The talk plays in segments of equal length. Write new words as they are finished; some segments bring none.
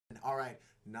all right,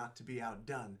 not to be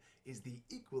outdone, is the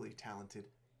equally talented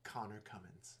Connor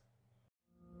Cummins.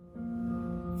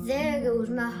 There goes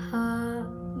my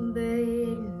heart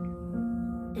beating,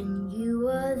 and you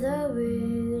are the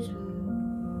reason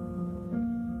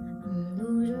I'm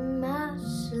losing my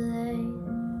sleigh.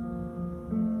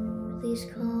 Please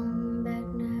come back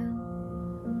now.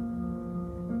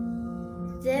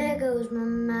 There goes my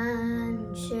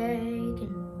mind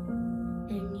shaking,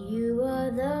 and you are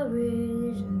the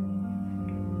reason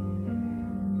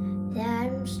that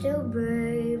I'm still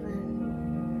brave and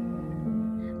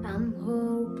I'm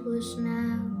hopeless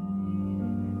now.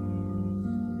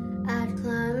 I'd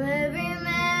climb every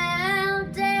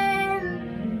mountain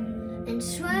and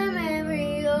swim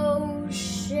every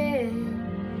ocean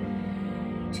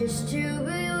just to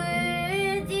be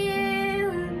with you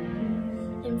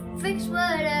and fix what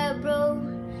I broke.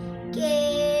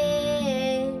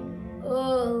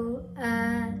 Oh,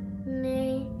 I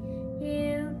need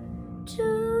you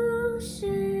to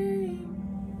see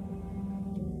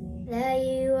that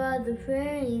you are the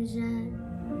reason.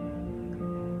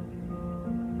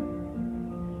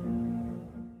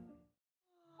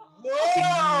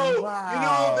 Whoa! Wow. You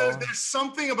know, there's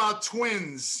something about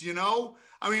twins, you know?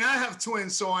 I mean, I have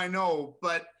twins, so I know,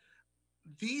 but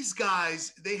these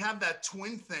guys, they have that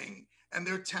twin thing, and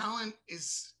their talent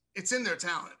it's in their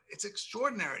talent. It's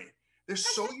extraordinary. They're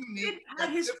so unique. Had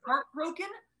his heart broken?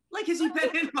 Like, has he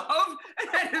been in love and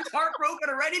had his heart broken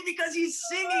already? Because he's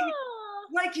singing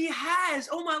like he has.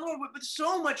 Oh my Lord, with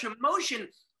so much emotion.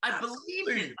 I believed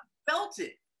it. I felt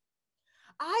it.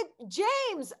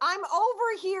 James, I'm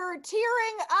over here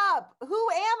tearing up. Who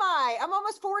am I? I'm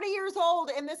almost 40 years old,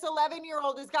 and this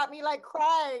 11-year-old has got me like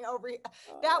crying over here.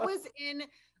 That was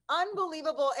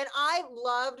unbelievable. And I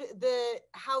loved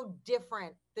how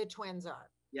different the twins are.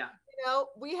 Yeah. You know,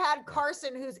 we had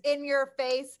Carson, who's in your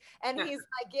face, and he's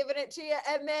like giving it to you,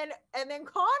 and then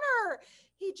Connor,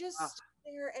 he just stood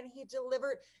there and he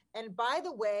delivered. And by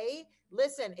the way,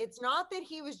 listen, it's not that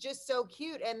he was just so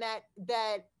cute and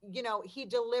that you know, he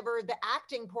delivered the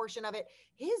acting portion of it.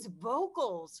 His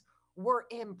vocals were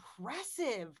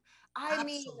impressive. I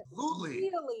mean,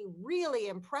 really, really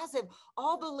impressive.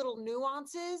 All the little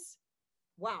nuances.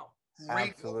 Wow.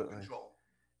 Absolutely.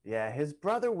 Yeah, his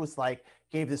brother was like,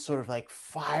 gave this sort of like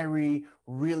fiery,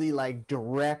 really like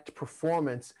direct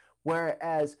performance,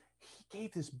 whereas he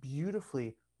gave this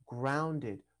beautifully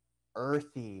grounded,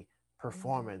 earthy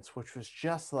performance, which was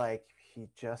just like, he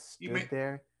just stood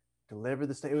there, delivered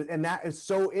the stage. And that is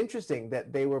so interesting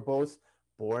that they were both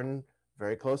born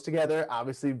very close together,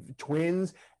 obviously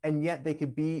twins, and yet they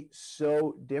could be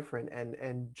so different.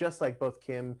 And just like both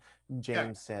Kim and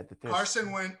James said, that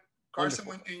Carson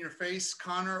went in your face.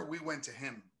 Connor, we went to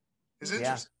him. It's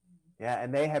interesting. Yeah,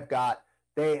 and they have got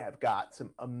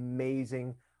some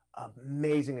amazing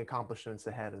accomplishments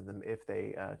ahead of them if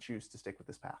they choose to stick with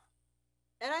this path.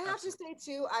 And I have to say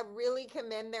too, I really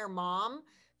commend their mom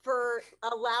for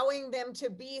allowing them to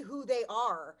be who they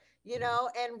are, you know,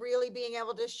 and really being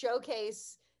able to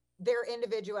showcase their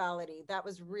individuality. That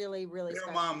was really, really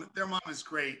special. Their mom is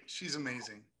great. She's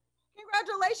amazing.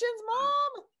 Congratulations,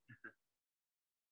 Mom.